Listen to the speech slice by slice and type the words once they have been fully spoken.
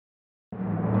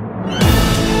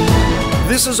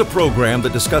This is a program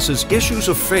that discusses issues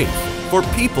of faith for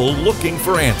people looking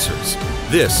for answers.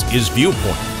 This is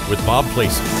Viewpoint with Bob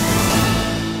Placey.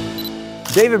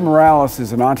 David Morales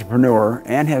is an entrepreneur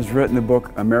and has written the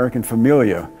book American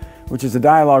Familia, which is a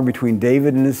dialogue between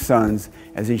David and his sons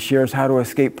as he shares how to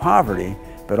escape poverty,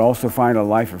 but also find a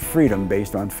life of freedom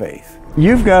based on faith.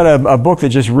 You've got a book that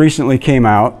just recently came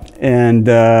out, and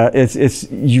it's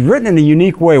written in a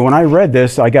unique way. When I read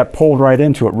this, I got pulled right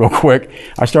into it real quick.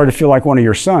 I started to feel like one of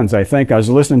your sons, I think. I was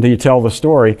listening to you tell the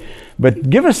story. But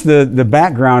give us the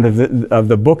background of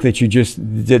the book that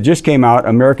just came out,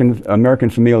 American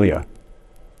Familia.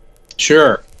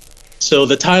 Sure. So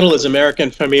the title is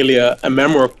American Familia, a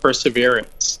memoir of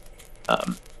perseverance.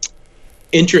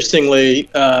 Interestingly,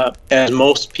 as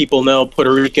most people know,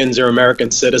 Puerto Ricans are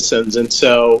American citizens. And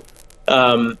so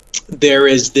there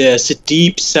is this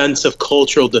deep sense of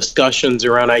cultural discussions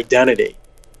around identity.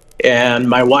 And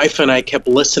my wife and I kept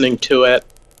listening to it,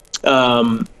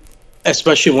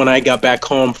 especially when I got back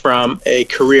home from a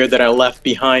career that I left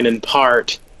behind in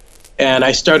part. And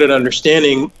I started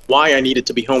understanding why I needed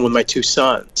to be home with my two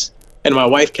sons. And my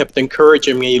wife kept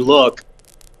encouraging me, look,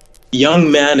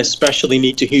 young men especially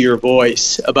need to hear your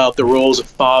voice about the roles of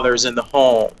fathers in the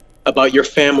home, about your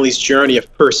family's journey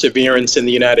of perseverance in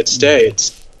the United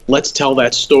States. Let's tell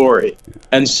that story.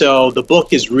 And so the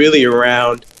book is really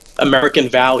around American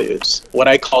values, what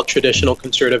I call traditional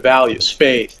conservative values: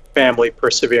 faith, family,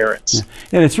 perseverance.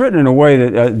 Yeah. And it's written in a way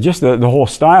that just the whole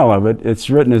style of it, it's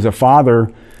written as a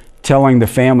father telling the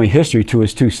family history to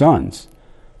his two sons.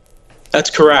 That's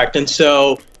correct. And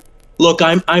so, look,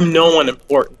 I'm no one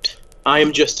important. I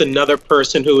am just another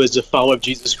person who is a follower of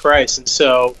Jesus Christ. And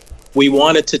so we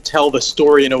wanted to tell the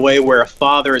story in a way where a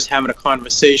father is having a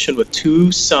conversation with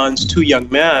two sons, two young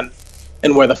men,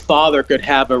 and where the father could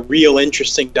have a real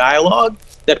interesting dialogue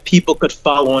that people could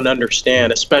follow and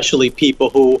understand, especially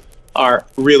people who are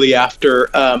really after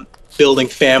building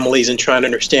families and trying to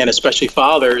understand, especially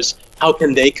fathers, how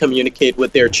can they communicate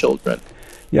with their children.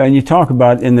 Yeah, and you talk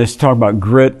about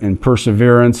grit and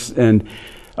perseverance, and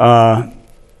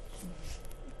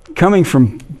coming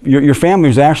from your family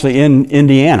was actually in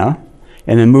Indiana,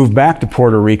 and then moved back to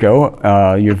Puerto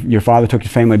Rico. Your father took your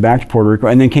family back to Puerto Rico,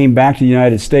 and then came back to the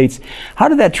United States. How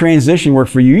did that transition work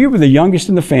for you? You were the youngest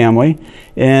in the family,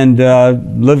 and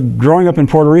growing up in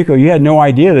Puerto Rico. You had no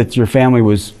idea that your family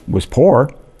was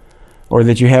poor, or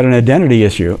that you had an identity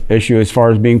issue as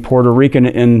far as being Puerto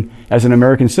Rican as an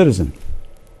American citizen.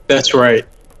 That's right.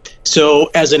 So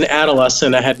as an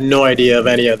adolescent, I had no idea of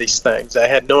any of these things. I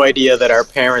had no idea that our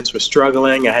parents were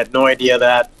struggling. I had no idea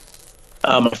that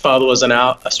my father was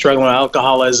struggling with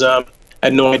alcoholism. I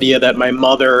had no idea that my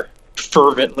mother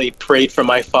fervently prayed for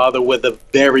my father with a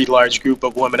very large group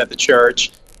of women at the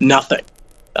church. Nothing.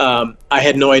 I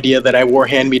had no idea that I wore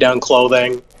hand-me-down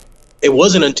clothing. It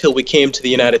wasn't until we came to the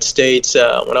United States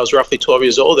when I was roughly 12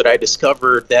 years old that I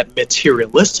discovered that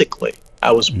materialistically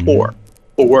I was poor,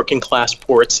 or working class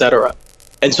poor, etc.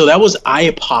 And so that was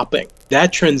eye-popping.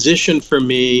 That transition for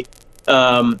me,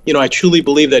 I truly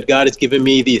believe that God has given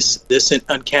me this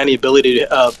uncanny ability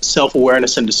of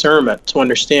self-awareness and discernment to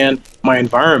understand my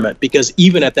environment. Because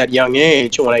even at that young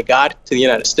age, when I got to the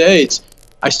United States,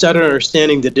 I started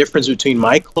understanding the difference between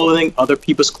my clothing, other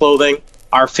people's clothing,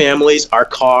 our families, our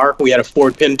car. We had a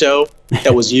Ford Pinto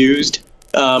that was used.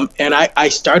 And I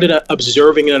started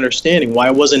observing and understanding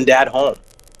why wasn't dad home?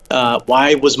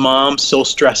 Why was mom so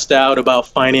stressed out about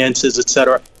finances,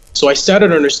 etc.? So I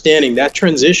started understanding that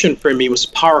transition for me was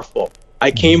powerful.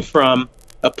 I came from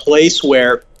a place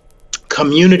where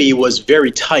community was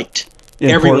very tight.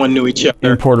 Everyone knew each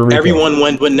other. In Puerto Rico. Everyone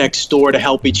went next door to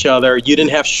help each other. You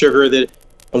didn't have sugar.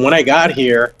 And when I got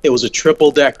here, it was a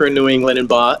triple-decker in New England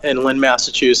and Lynn,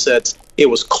 Massachusetts. It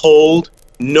was cold.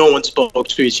 No one spoke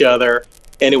to each other.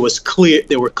 And it was clear,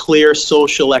 there were clear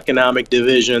social economic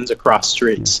divisions across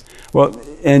streets. Yeah. Well,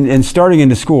 and starting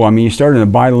into school, I mean, you started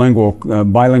in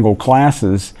bilingual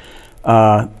classes.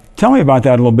 Tell me about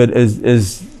that a little bit.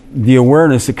 Is the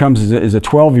awareness that comes as a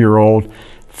 12-year-old,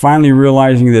 finally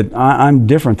realizing that I'm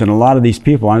different than a lot of these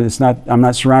people. I'm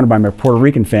not surrounded by my Puerto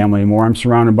Rican family anymore. I'm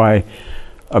surrounded by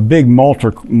a big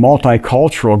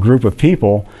multicultural group of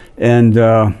people, and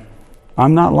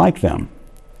I'm not like them.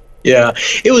 Yeah,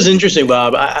 it was interesting,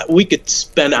 Bob. We could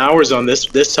spend hours on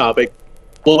this topic.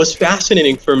 What was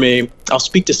fascinating for me, I'll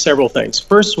speak to several things.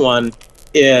 First one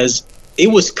is, it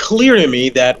was clear to me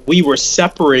that we were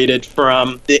separated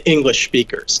from the English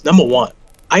speakers. Number one,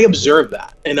 I observed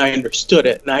that and I understood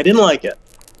it and I didn't like it.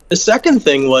 The second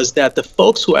thing was that the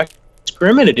folks who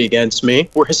discriminated against me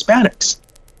were Hispanics.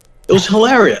 It was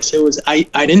hilarious. I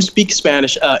didn't speak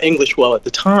English well at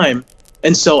the time,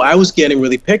 And so I was getting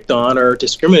really picked on or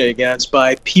discriminated against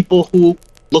by people who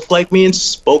looked like me and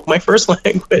spoke my first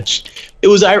language. It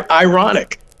was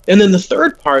ironic. And then the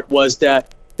third part was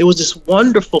that there was this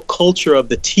wonderful culture of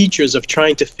the teachers of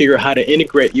trying to figure out how to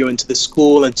integrate you into the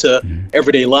school, into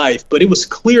everyday life. But it was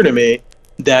clear to me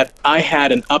that I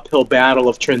had an uphill battle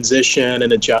of transition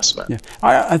and adjustment. Yeah.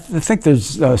 I think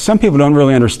there's some people don't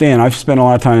really understand. I've spent a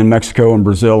lot of time in Mexico and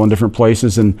Brazil and different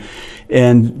places, and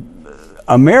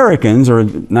Americans, or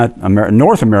not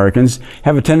North Americans,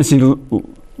 have a tendency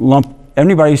to lump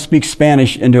anybody who speaks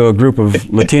Spanish into a group of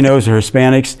Latinos or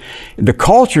Hispanics. The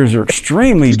cultures are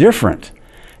extremely different.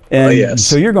 And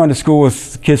so you're going to school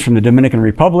with kids from the Dominican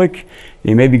Republic.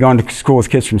 You may be going to school with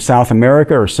kids from South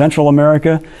America or Central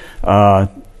America. And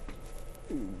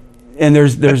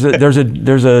there's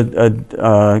a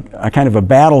kind of a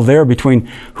battle there between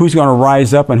who's going to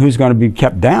rise up and who's going to be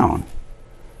kept down.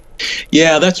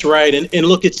 Yeah, that's right. And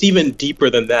look, it's even deeper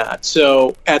than that.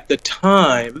 So at the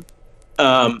time,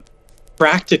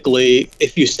 practically,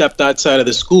 if you stepped outside of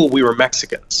the school, we were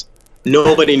Mexicans.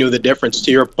 Nobody knew the difference,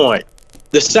 to your point.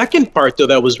 The second part, though,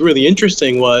 that was really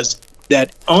interesting was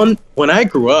that when I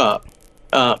grew up,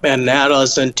 and an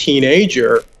adolescent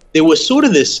teenager, there was sort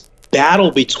of this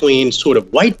battle between sort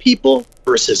of white people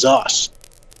versus us.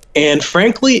 And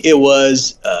frankly, it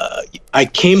was, I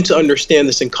came to understand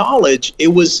this in college, it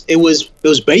was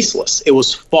baseless. It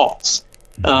was false.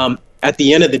 At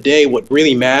the end of the day, what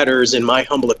really matters, in my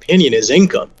humble opinion, is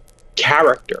income,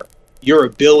 character, your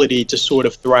ability to sort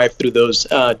of thrive through those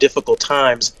difficult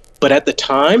times. But at the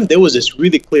time, there was this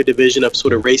really clear division of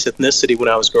sort of race, ethnicity when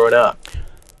I was growing up.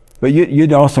 But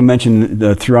you'd also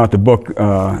mentioned throughout the book,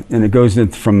 and it goes in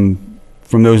from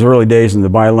those early days in the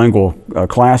bilingual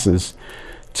classes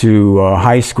to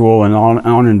high school and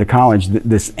on into college,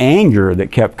 this anger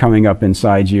that kept coming up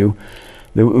inside you.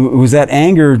 Was that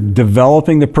anger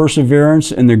developing the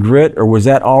perseverance and the grit, or was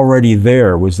that already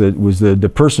there? Was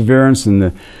the perseverance and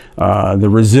the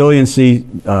resiliency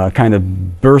kind of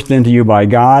birthed into you by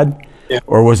God,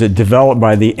 or was it developed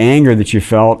by the anger that you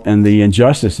felt and the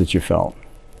injustice that you felt?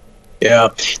 Yeah,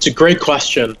 it's a great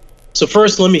question. So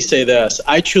first, let me say this.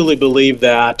 I truly believe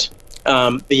that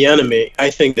the enemy,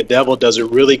 I think the devil, does a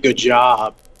really good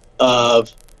job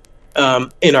of,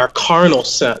 in our carnal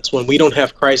sense, when we don't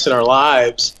have Christ in our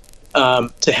lives,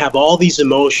 to have all these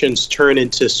emotions turn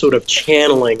into sort of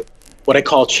channeling, what I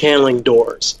call channeling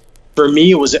doors. For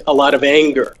me, it was a lot of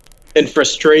anger and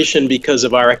frustration because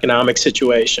of our economic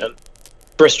situation,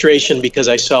 frustration because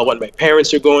I saw what my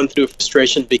parents are going through,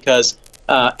 frustration because,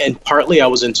 and partly I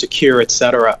was insecure,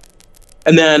 etc.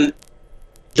 And then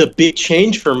the big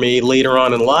change for me later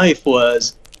on in life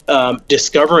was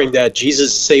discovering that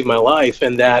Jesus saved my life,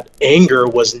 and that anger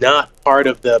was not part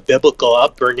of the biblical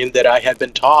upbringing that I had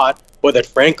been taught, or that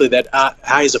frankly that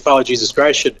I as a follower of Jesus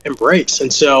Christ should embrace.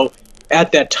 And so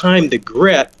at that time, the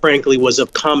grit, frankly, was a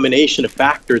combination of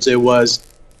factors. It was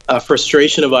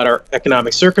frustration about our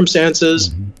economic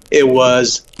circumstances. It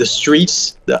was the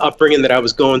streets, the upbringing that I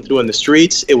was going through in the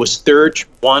streets. It was third,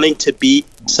 wanting to be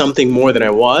something more than I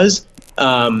was.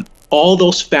 All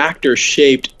those factors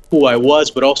shaped who I was,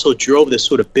 but also drove this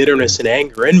sort of bitterness and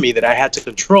anger in me that I had to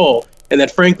control, and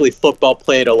that frankly football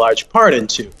played a large part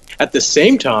into. At the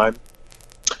same time,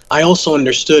 I also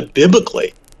understood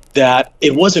biblically that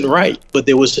it wasn't right, but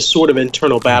there was this sort of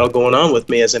internal battle going on with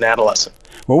me as an adolescent.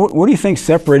 Well, what do you think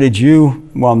separated you,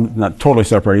 well, not totally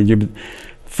separated you, but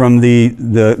from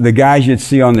the guys you'd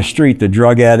see on the street, the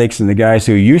drug addicts and the guys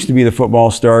who used to be the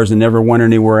football stars and never went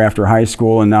anywhere after high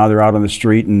school, and now they're out on the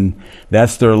street and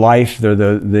that's their life? They're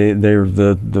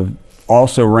the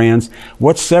also rans.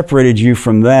 What separated you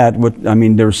from that?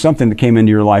 There was something that came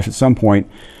into your life at some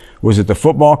point. Was it the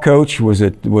football coach? Was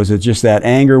it just that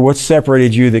anger? What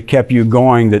separated you that kept you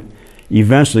going, that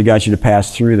eventually got you to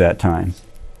pass through that time?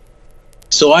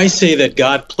 So I say that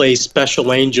God placed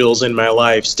special angels in my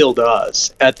life, still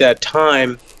does. At that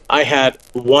time, I had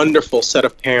a wonderful set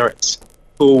of parents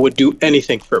who would do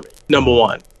anything for me, number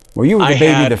one. Well, you were the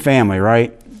baby of the family,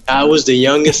 right? I was the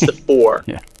youngest of four,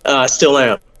 Yeah. Still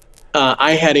am.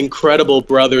 I had incredible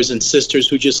brothers and sisters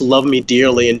who just loved me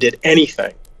dearly and did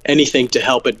anything to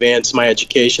help advance my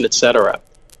education, etc.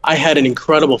 I had an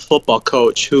incredible football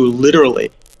coach who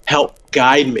literally helped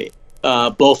guide me,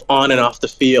 both on and off the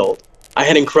field. I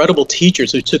had incredible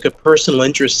teachers who took a personal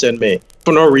interest in me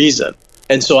for no reason.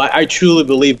 And so I truly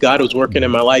believe God was working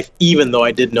in my life, even though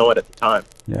I didn't know it at the time.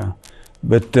 Yeah.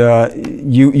 But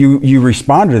you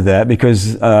responded to that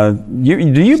because do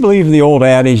you believe the old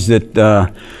adage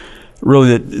that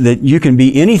really that you can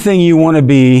be anything you want to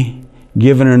be,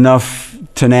 given enough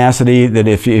tenacity, that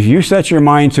if you set your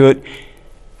mind to it,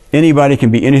 anybody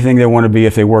can be anything they want to be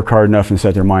if they work hard enough and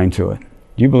set their mind to it.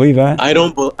 Do you believe that? I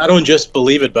don't just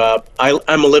believe it, Bob.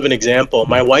 I'm a living example.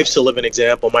 My wife's a living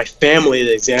example. My family is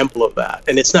an example of that.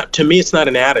 And it's not, to me, it's not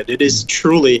an added. It is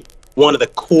truly one of the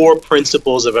core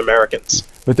principles of Americans.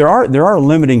 But there are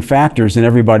limiting factors in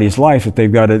everybody's life that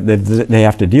they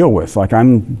have to deal with. Like,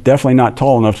 I'm definitely not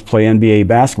tall enough to play NBA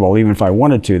basketball, even if I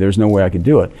wanted to. There's no way I could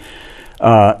do it.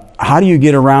 How do you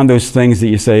get around those things that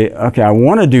you say, okay, I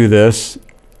want to do this,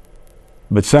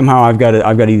 but somehow I've got to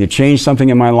either change something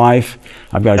in my life,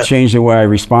 I've got to change the way I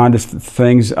respond to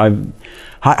things.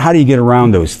 How do you get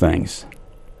around those things?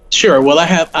 Sure. Well,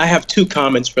 I have two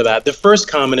comments for that. The first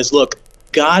comment is, look,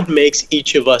 God makes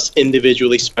each of us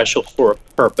individually special for a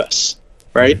purpose,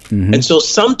 right? Mm-hmm. And so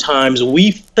sometimes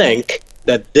we think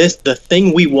that the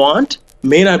thing we want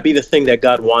may not be the thing that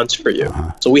God wants for you.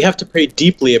 So we have to pray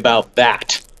deeply about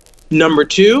that. Number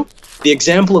two, the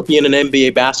example of being an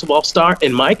NBA basketball star,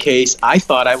 in my case, I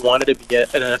thought I wanted to be an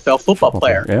NFL football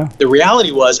player. Yeah. The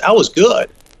reality was I was good,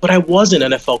 but I wasn't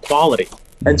NFL quality.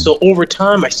 And so over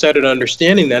time, I started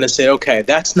understanding that and said, okay,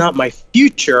 that's not my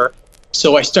future.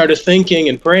 So I started thinking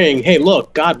and praying, hey,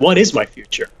 look, God, what is my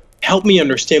future? Help me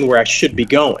understand where I should be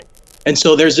going. And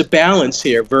so there's a balance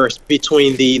here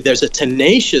between there's a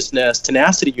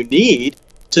tenacity you need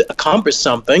to accomplish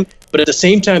something, but at the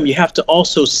same time, you have to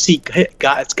also seek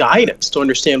God's guidance to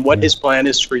understand what His plan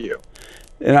is for you.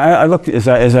 And I looked as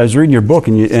I was reading your book,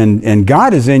 and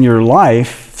God is in your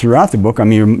life throughout the book. I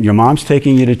mean, your mom's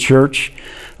taking you to church.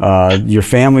 Your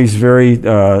family's very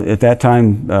at that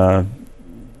time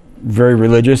very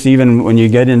religious. Even when you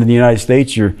get into the United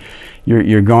States, you're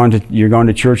going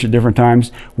to church at different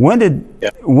times. When did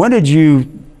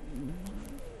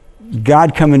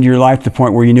God come into your life to the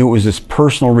point where you knew it was this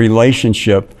personal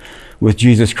relationship with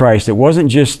Jesus Christ? It wasn't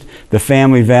just the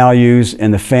family values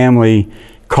and the family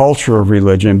culture of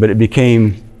religion, but it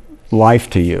became life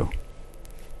to you.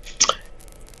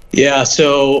 Yeah,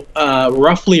 so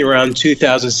roughly around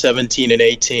 2017 and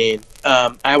 18,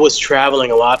 I was traveling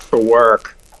a lot for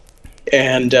work,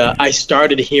 and I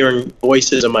started hearing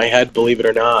voices in my head, believe it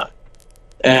or not.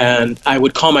 And I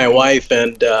would call my wife,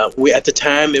 and at the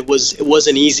time it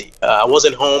wasn't easy. I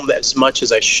wasn't home as much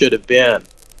as I should have been.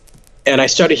 And I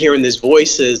started hearing these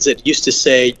voices that used to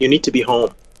say, you need to be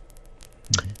home.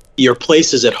 Your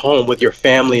place is at home with your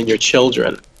family and your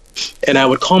children. And I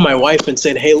would call my wife and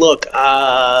say, hey, look,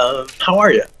 how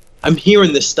are you? I'm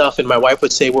hearing this stuff. And my wife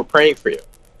would say, we're praying for you.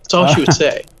 That's all she would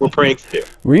say. We're praying for you.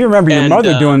 Well, you remember your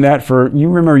mother doing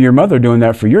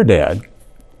that for your dad.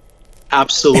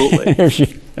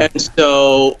 Absolutely. And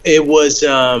so it was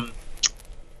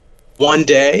one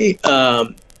day,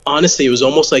 honestly, it was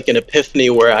almost like an epiphany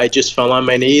where I just fell on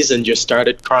my knees and just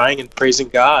started crying and praising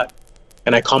God.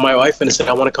 And I called my wife and I said,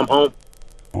 I want to come home.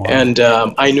 Wow. And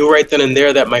I knew right then and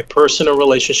there that my personal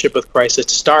relationship with Christ had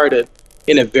started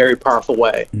in a very powerful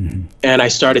way. Mm-hmm. And I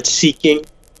started seeking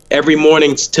every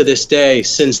morning to this day.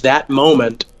 Since that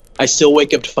moment, I still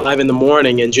wake up at 5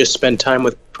 a.m. and just spend time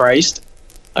with Christ.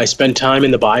 I spend time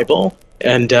in the Bible,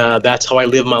 and that's how I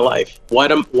live my life. What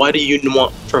do you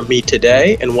want from me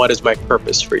today, and what is my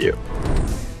purpose for you?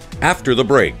 After the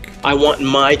break, I want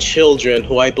my children,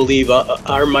 who I believe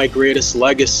are my greatest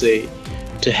legacy,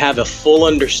 to have a full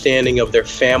understanding of their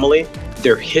family,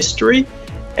 their history,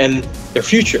 and their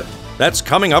future. That's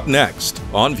coming up next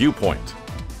on Viewpoint.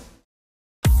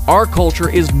 Our culture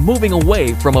is moving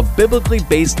away from a biblically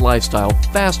based lifestyle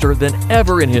faster than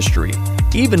ever in history.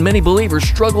 Even many believers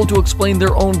struggle to explain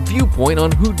their own viewpoint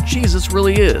on who Jesus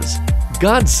really is.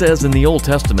 God says in the Old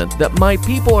Testament that my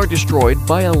people are destroyed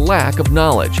by a lack of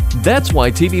knowledge. That's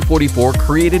why TV44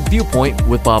 created Viewpoint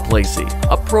with Bob Lacey,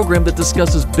 a program that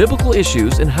discusses biblical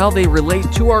issues and how they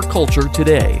relate to our culture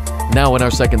today. Now in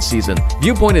our second season,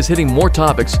 Viewpoint is hitting more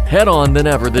topics head-on than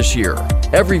ever this year.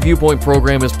 Every Viewpoint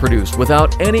program is produced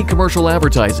without any commercial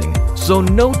advertising, so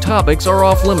no topics are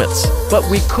off limits. But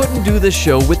we couldn't do this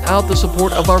show without the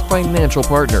support of our financial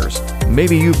partners.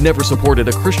 Maybe you've never supported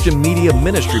a Christian media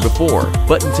ministry before,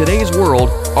 but in today's world,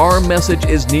 our message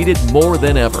is needed more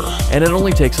than ever, and it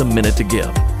only takes a minute to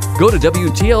give. Go to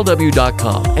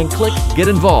WTLW.com and click Get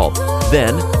Involved,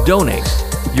 then Donate.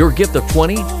 Your gift of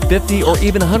 $20, $50, or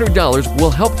even $100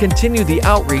 will help continue the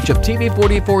outreach of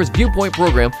TV44's Viewpoint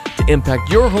program to impact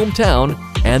your hometown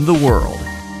and the world.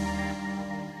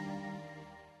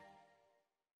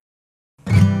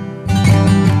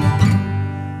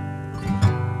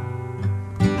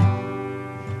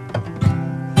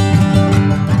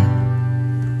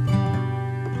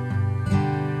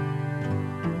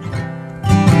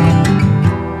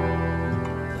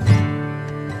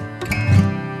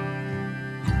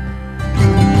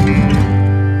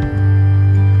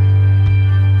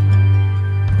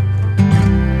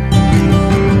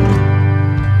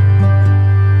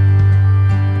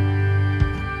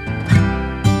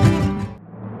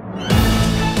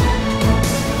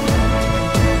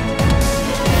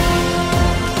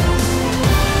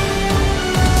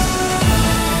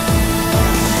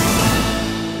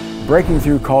 Breaking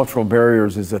through cultural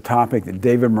barriers is a topic that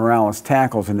David Morales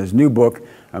tackles in his new book,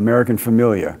 American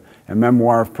Familia, a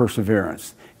memoir of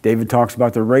perseverance. David talks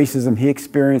about the racism he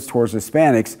experienced towards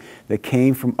Hispanics that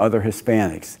came from other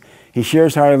Hispanics. He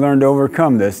shares how he learned to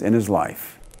overcome this in his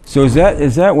life. So is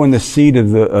that when the seed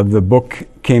of the book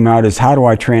came out, is how do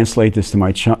I translate this to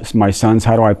my sons?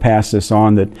 How do I pass this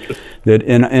on? That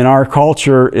in our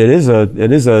culture, it is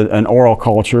an oral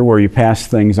culture where you pass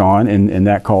things on in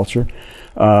that culture.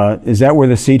 Is that where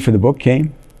the seed for the book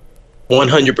came?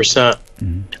 100%.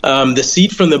 Mm-hmm. The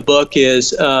seed from the book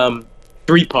is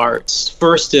three parts.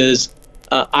 First is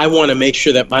I want to make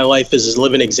sure that my life is a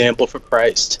living example for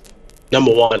Christ.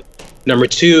 Number one. Number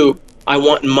two, I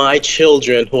want my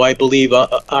children, who I believe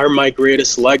are my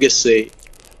greatest legacy,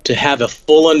 to have a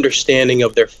full understanding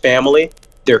of their family,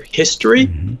 their history,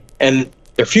 mm-hmm. and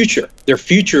their future. Their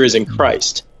future is in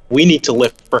Christ. We need to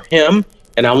live for Him,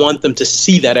 and I want them to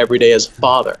see that every day as a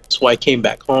father. That's why I came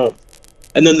back home.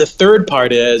 And then the third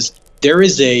part is there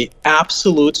is a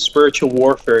absolute spiritual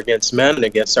warfare against men and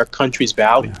against our country's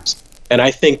values. And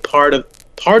I think part of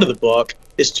the book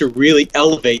is to really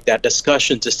elevate that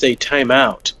discussion to say, time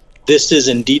out. This is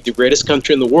indeed the greatest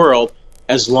country in the world,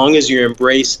 as long as you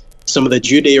embrace some of the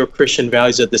Judeo-Christian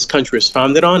values that this country is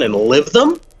founded on and live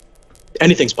them,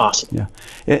 anything's possible.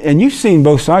 Yeah, and you've seen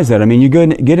both sides of that. I mean, you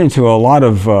get into a lot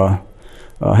of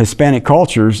Hispanic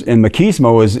cultures, and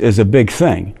machismo is a big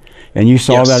thing. And you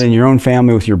saw that in your own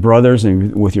family with your brothers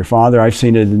and with your father. I've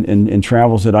seen it in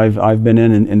travels that I've been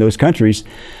in those countries.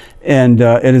 And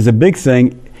it is a big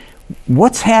thing.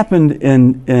 What's happened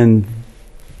in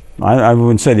I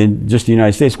wouldn't say just the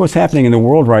United States, what's happening in the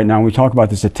world right now when we talk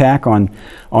about this attack on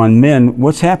men?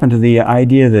 What's happened to the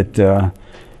idea that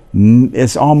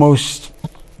it's almost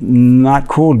not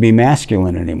cool to be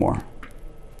masculine anymore?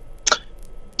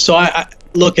 So I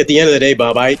look, at the end of the day,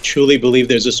 Bob, I truly believe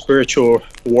there's a spiritual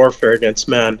warfare against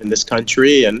men in this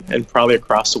country and probably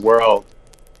across the world.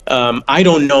 I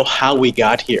don't know how we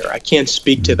got here. I can't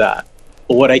speak to that.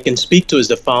 But what I can speak to is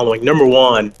the following. Number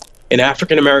one, in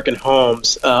African-American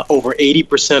homes, over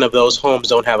 80% of those homes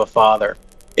don't have a father.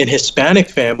 In Hispanic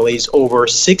families, over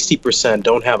 60%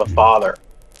 don't have a father.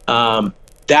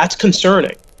 That's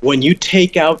concerning. When you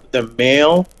take out the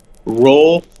male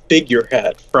role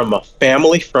figurehead from a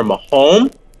family, from a home,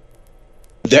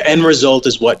 the end result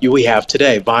is what we have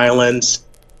today: violence,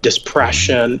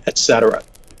 depression, etc.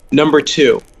 Number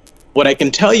two, what I can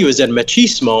tell you is that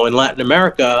machismo in Latin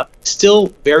America still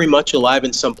very much alive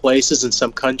in some places, in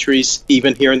some countries,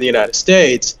 even here in the United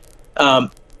States.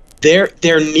 There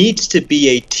needs to be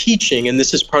a teaching, and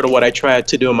this is part of what I tried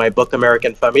to do in my book,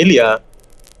 American Familia.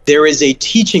 There is a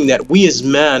teaching that we as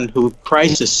men who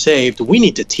Christ has saved, we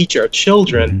need to teach our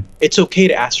children it's okay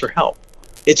to ask for help.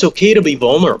 It's okay to be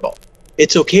vulnerable.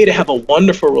 It's okay to have a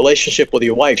wonderful relationship with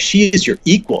your wife. She is your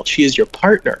equal. She is your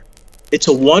partner. It's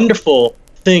a wonderful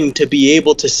thing to be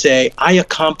able to say, I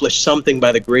accomplished something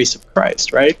by the grace of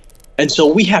Christ, right? And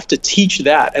so we have to teach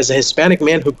that. As a Hispanic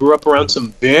man who grew up around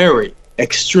some very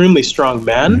extremely strong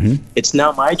men, it's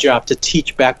now my job to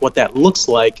teach back what that looks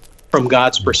like from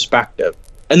God's perspective.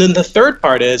 And then the third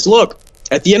part is, look,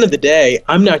 at the end of the day,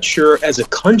 I'm not sure as a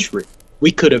country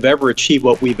we could have ever achieved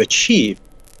what we've achieved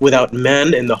without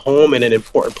men in the home and in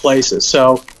important places.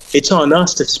 So it's on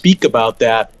us to speak about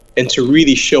that and to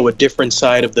really show a different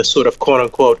side of the sort of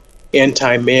quote-unquote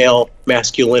anti-male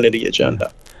masculinity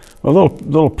agenda. A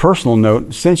little personal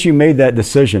note, since you made that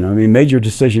decision, made your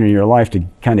decision in your life to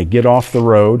kind of get off the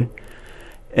road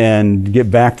and get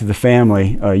back to the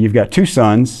family, you've got two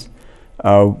sons.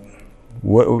 How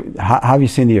have you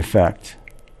seen the effect?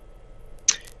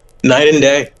 Night and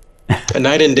day.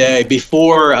 Night and day.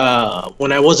 Before,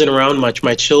 when I wasn't around much,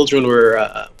 my children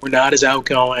were not as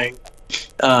outgoing,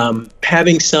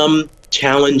 having some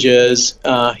challenges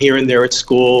here and there at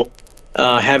school,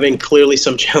 having clearly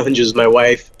some challenges with my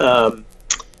wife.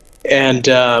 And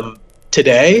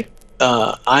today,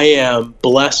 I am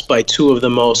blessed by two of the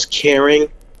most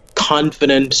caring,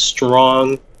 confident,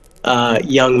 strong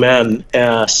young men,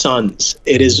 sons.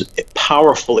 It is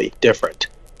powerfully different.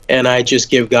 And I just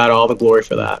give God all the glory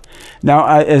for that. Now,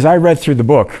 as I read through the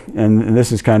book, and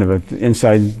this is kind of an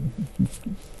inside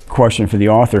question for the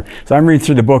author. So I'm reading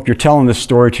through the book, you're telling this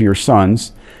story to your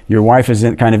sons. Your wife is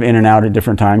kind of in and out at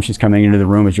different times. She's coming into the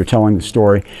room as you're telling the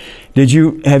story.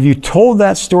 Have you told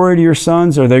that story to your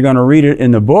sons? Are they going to read it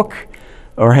in the book?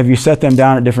 Or have you set them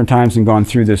down at different times and gone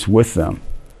through this with them?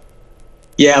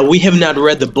 Yeah, we have not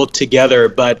read the book together,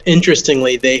 but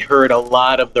interestingly, they heard a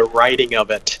lot of the writing of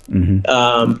it.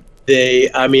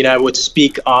 I would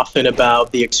speak often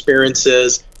about the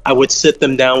experiences. I would sit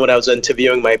them down when I was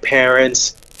interviewing my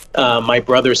parents, my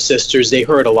brother's sisters, they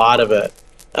heard a lot of it.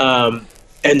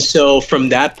 And so from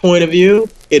that point of view,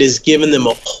 it has given them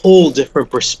a whole different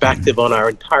perspective on our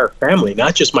entire family,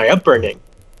 not just my upbringing,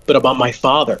 but about my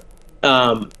father.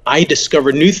 I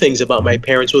discovered new things about my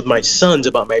parents with my sons,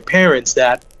 about my parents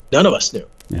that none of us knew.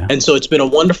 Yeah. And so it's been a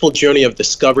wonderful journey of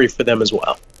discovery for them as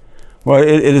well. Well,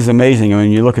 it is amazing. I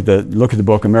mean, you look at the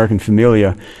book American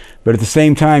Familia, but at the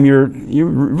same time, you're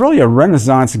really a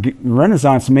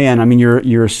Renaissance man. I mean,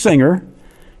 you're a singer.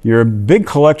 You're a big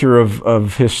collector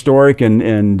of historic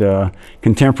and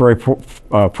contemporary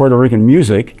Puerto Rican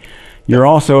music. You're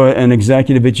also an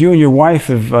executive, but you and your wife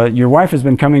has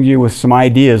been coming to you with some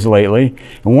ideas lately,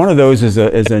 and one of those is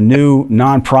a new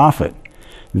nonprofit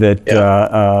that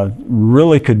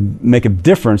really could make a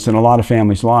difference in a lot of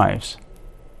families' lives.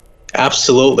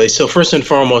 Absolutely. So first and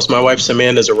foremost, my wife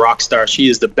Samantha is a rock star. She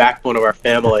is the backbone of our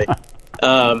family.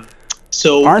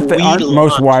 So aren't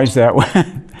most wives that way?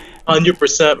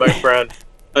 100%, my friend.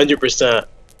 100%.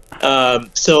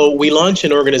 So we launched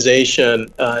an organization.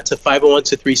 It's a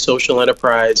 501c3 social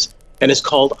enterprise, and it's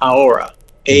called Ahora.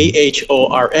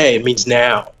 A-H-O-R-A. It means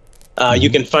now. You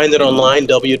can find it online,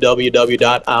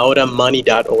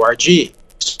 www.ahoramoney.org.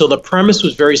 So the premise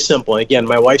was very simple. Again,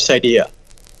 my wife's idea.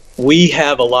 We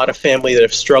have a lot of family that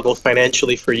have struggled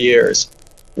financially for years.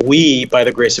 We, by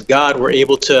the grace of God, were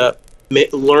able to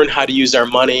learn how to use our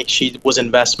money. She was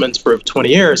investments for 20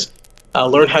 years.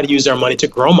 Learn how to use our money to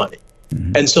grow money.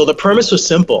 And so the premise was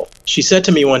simple. She said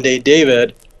to me one day,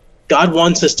 David, God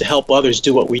wants us to help others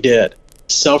do what we did.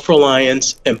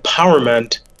 Self-reliance,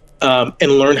 empowerment,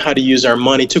 and learn how to use our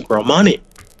money to grow money.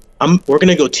 We're going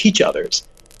to go teach others.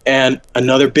 And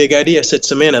another big idea, I said,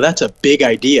 Samantha, that's a big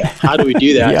idea. How do we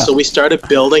do that? Yeah. So we started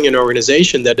building an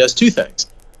organization that does two things.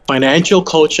 Financial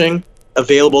coaching,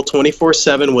 available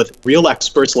 24/7 with real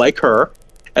experts like her.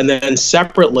 And then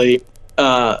separately,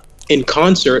 in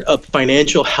concert, a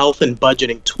financial health and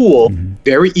budgeting tool,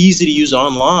 very easy to use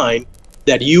online,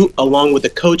 that you, along with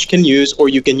the coach, can use, or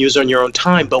you can use on your own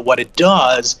time. But what it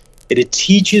does, it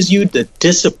teaches you the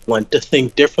discipline to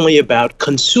think differently about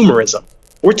consumerism.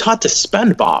 We're taught to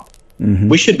spend, Bob.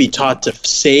 We should be taught to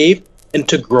save and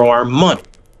to grow our money.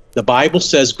 The Bible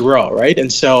says grow, right?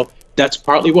 And so that's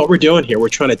partly what we're doing here. We're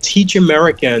trying to teach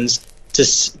Americans to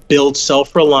build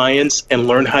self-reliance and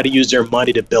learn how to use their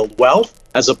money to build wealth,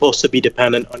 as opposed to be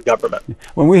dependent on government.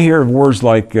 When we hear words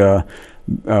like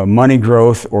money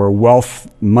growth or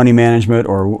money management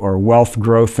or wealth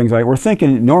growth, things like that,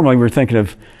 normally we're thinking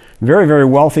of very, very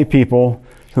wealthy people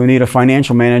who need a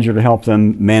financial manager to help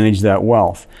them manage that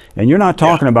wealth. And you're not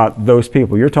talking about those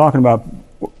people. You're talking about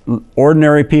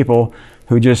ordinary people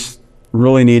who just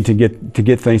really need to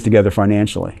get things together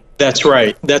financially. That's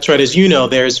right. That's right. As you know,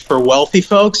 for wealthy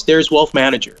folks, there's wealth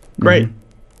manager. Great.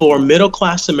 For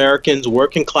middle-class Americans,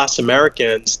 working-class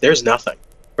Americans, there's nothing,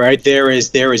 right? There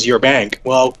is your bank.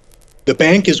 Well, the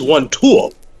bank is one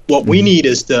tool. What we need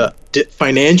is the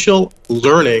financial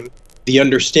learning, the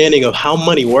understanding of how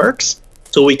money works,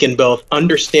 so we can both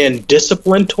understand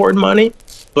discipline toward money,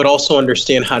 but also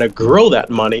understand how to grow that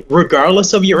money,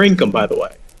 regardless of your income, by the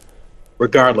way.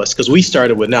 Regardless, because we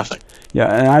started with nothing. Yeah,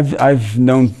 and I've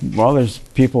known, well, there's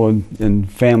people in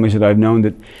families that I've known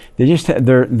that they just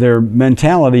their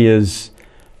mentality is,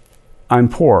 I'm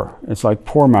poor. It's like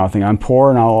poor mouthing. I'm poor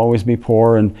and I'll always be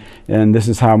poor, and this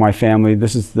is how my family,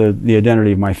 this is the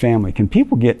identity of my family. Can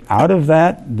people get out of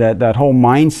that whole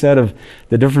mindset of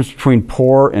the difference between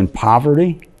poor and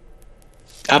poverty?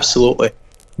 Absolutely.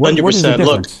 100%. What is the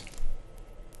difference? Look,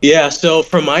 yeah, so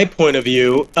from my point of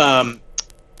view,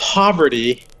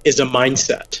 poverty is a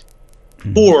mindset.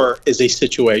 Poor is a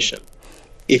situation.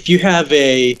 If you have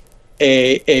a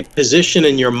position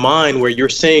in your mind where you're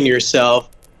saying to yourself,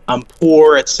 I'm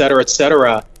poor, et cetera,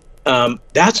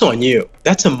 that's on you.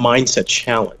 That's a mindset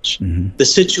challenge. The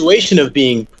situation of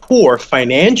being poor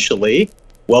financially,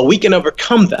 well, we can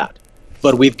overcome that.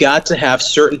 But we've got to have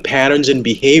certain patterns and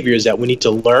behaviors that we need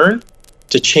to learn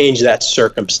to change that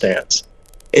circumstance.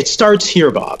 It starts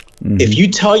here, Bob. If you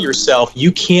tell yourself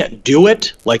you can't do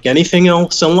it, like anything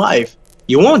else in life,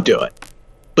 you won't do it.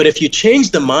 But if you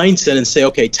change the mindset and say,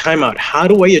 okay, time out, how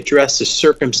do I address the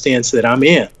circumstance that I'm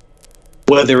in?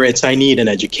 Whether it's I need an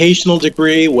educational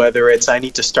degree, whether it's I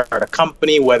need to start a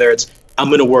company, whether it's I'm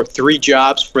going to work 3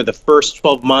 jobs for the first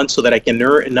 12 months so that I can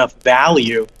earn enough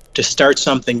value to start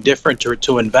something different or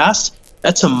to invest,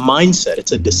 that's a mindset.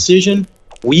 It's a decision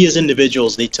we as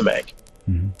individuals need to make.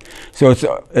 So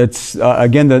it's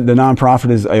again, the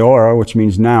nonprofit is Ahora, which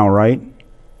means now, right?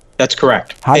 That's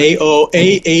correct.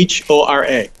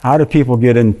 A-O-A-H-O-R-A. How do people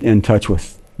get in touch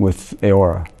with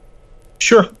Ahora?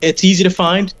 Sure. It's easy to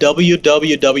find.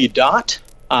 www.ahora,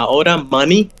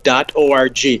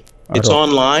 aoramoney.org. It's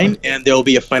online, and there will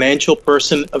be a financial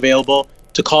person available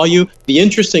to call you. The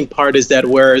interesting part is that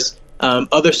whereas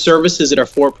other services that are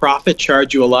for-profit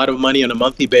charge you a lot of money on a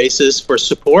monthly basis for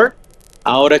support,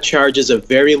 Ahora charges a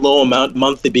very low amount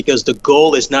monthly because the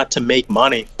goal is not to make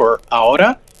money for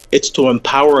Ahora. It's to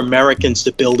empower Americans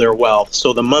to build their wealth.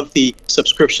 So the monthly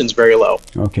subscription is very low.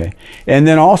 Okay. And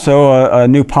then also a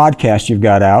new podcast you've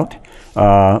got out,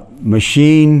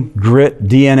 Machine Grit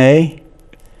DNA.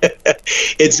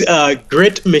 It's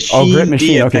Grit Machine. Oh, Grit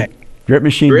Machine. DNA. Okay. Grit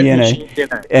Machine DNA. Machine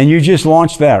DNA. And you just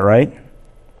launched that, right?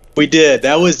 We did.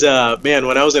 That was, man,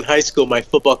 when I was in high school, my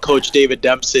football coach, David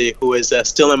Dempsey, who is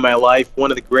still in my life,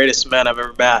 one of the greatest men I've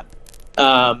ever met.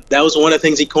 That was one of the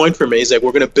things he coined for me. He's like,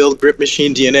 we're going to build Grit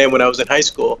Machine DNA when I was in high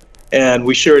school. And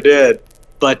we sure did.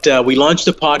 But we launched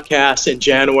a podcast in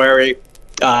January.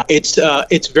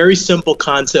 It's very simple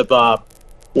concept, Bob.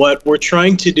 What we're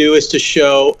trying to do is to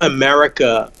show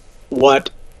America what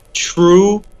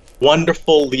true,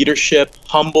 wonderful leadership,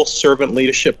 humble servant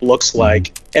leadership looks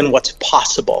like and what's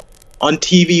possible. On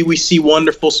TV, we see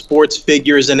wonderful sports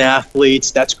figures and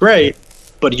athletes. That's great.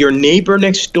 But your neighbor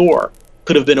next door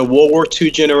could have been a World War II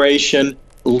generation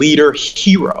leader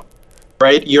hero,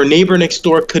 right? Your neighbor next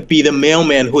door could be the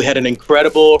mailman who had an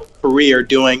incredible career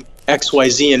doing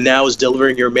XYZ and now is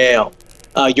delivering your mail.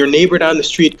 Your neighbor down the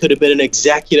street could have been an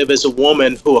executive as a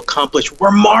woman who accomplished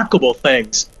remarkable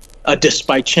things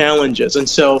despite challenges. And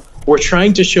so we're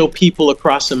trying to show people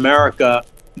across America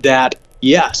that,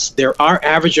 yes, there are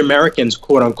average Americans,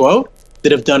 quote unquote,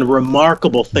 that have done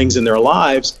remarkable things in their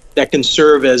lives that can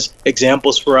serve as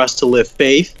examples for us to live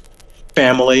faith,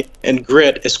 family, and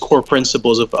grit as core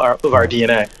principles of our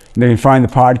DNA. They can find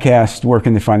the podcast. Where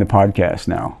can they find the podcast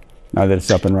now that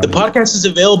it's up and running? The podcast is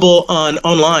available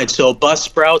online. So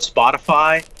Buzzsprout,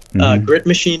 Spotify, Grit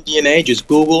Machine DNA, just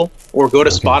Google or go to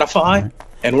Spotify,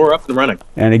 and we're up and running.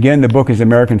 And again, the book is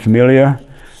American Familia.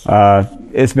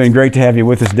 It's been great to have you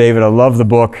with us, David. I love the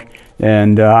book,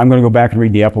 and I'm going to go back and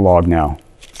read the epilogue now.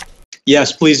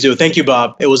 Yes, please do. Thank you,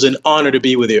 Bob. It was an honor to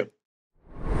be with you.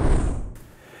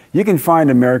 You can find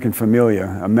American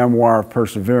Familia, a memoir of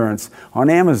perseverance, on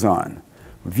Amazon.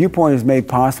 Viewpoint is made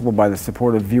possible by the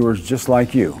support of viewers just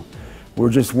like you. We're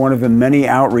just one of the many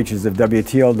outreaches of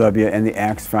WTLW and the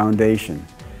ACTS Foundation.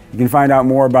 You can find out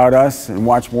more about us and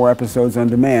watch more episodes on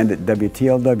demand at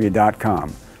WTLW.com.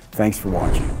 Thanks for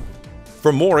watching.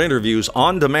 For more interviews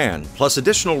on demand, plus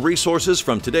additional resources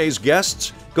from today's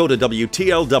guests, go to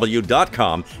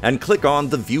WTLW.com and click on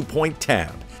the Viewpoint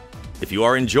tab. If you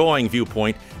are enjoying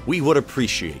Viewpoint, we would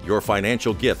appreciate your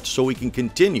financial gift so we can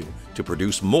continue to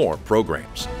produce more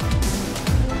programs.